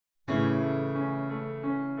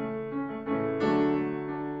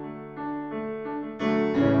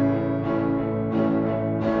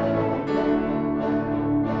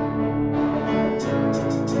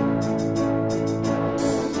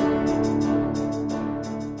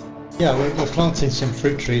Yeah, we're planting some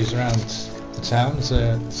fruit trees around the town,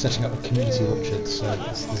 setting up a community orchard. So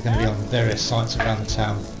there's going to be on various sites around the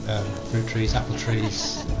town, fruit trees, apple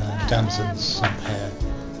trees, damsons, some pear,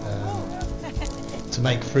 to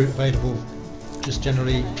make fruit available just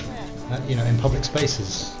generally, in public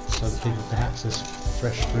spaces, so that people can access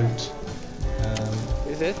fresh fruit.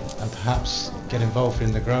 And perhaps get involved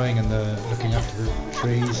in the growing and the looking after the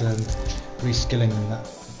trees and reskilling in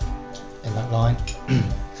that line.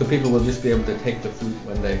 So people will just be able to take the fruit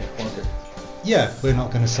when they want it? Yeah, we're not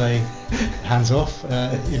going to say hands off.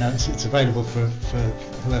 It's available for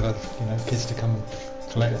whoever, kids to come and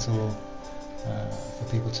collect, or for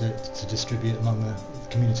people to distribute among the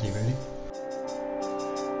community, really.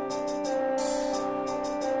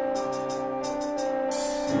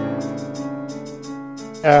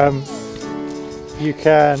 You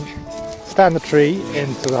can stand the tree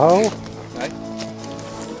into the hole, Right.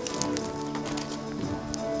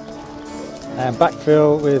 and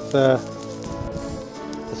backfill with the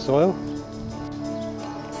soil.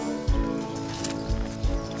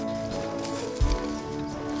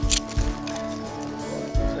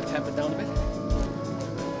 So tap it down a bit.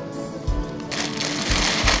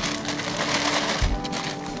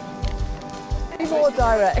 More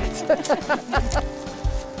direct.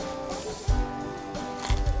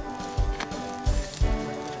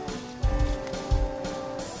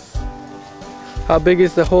 How big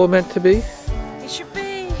is the hole meant to be? It should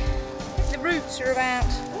be, the roots are about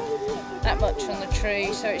that much on the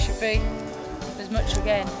tree, so it should be as much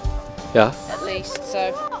again. Yeah. At least,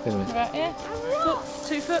 so Wait a minute. about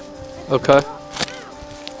 2 foot. Okay.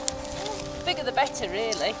 Bigger the better,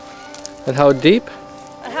 really. And how deep?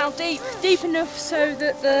 And how deep? Deep enough so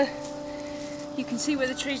that you can see where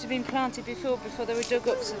the trees have been planted before they were dug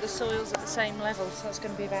up, so the soil's at the same level. So it's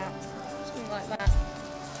going to be about something like that.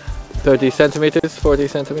 30 centimeters, 40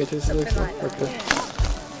 centimeters? Something like that. Okay. Yeah.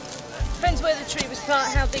 Depends where the tree was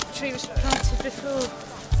planted, how big the tree was planted before.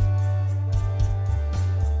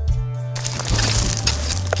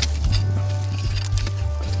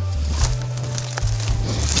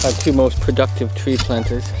 Our two most productive tree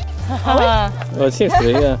planters. Well, it seems to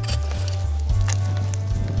be, yeah.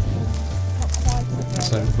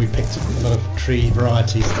 So we picked a lot of tree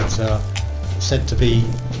varieties that are said to be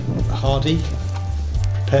hardy,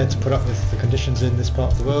 prepared to put up with the conditions in this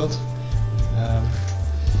part of the world.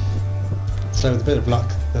 So with a bit of luck,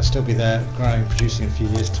 they'll still be there, growing, producing in a few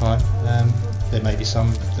years' time. There may be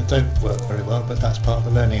some that don't work very well, but that's part of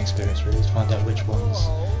the learning experience, really, to find out which ones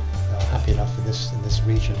are happy enough in this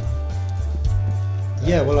region.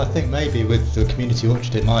 Yeah, well, I think maybe with the community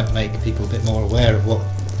orchard it might make people a bit more aware of what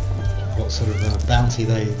sort of bounty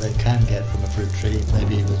they can get from a fruit tree.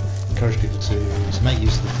 Maybe it would encourage people to make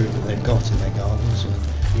use of the fruit that they've got in their gardens, or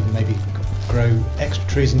even maybe grow extra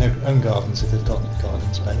trees in their own gardens if they've got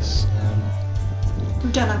garden space.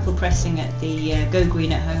 We've done apple pressing at the Go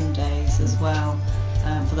Green at Home days as well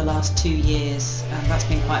for the last 2 years. That's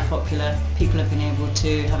been quite popular. People have been able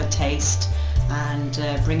to have a taste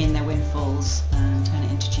and bring in their windfalls and turn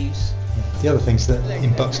it into juice. The other things that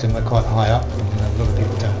in Buxton we're quite high up, and a lot of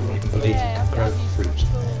people don't even believe you can grow fruit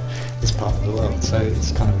in this part of the world. So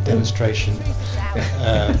it's kind of a demonstration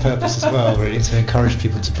purpose as well, really, to encourage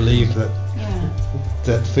people to believe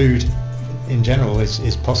that food in general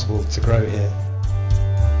is possible to grow here.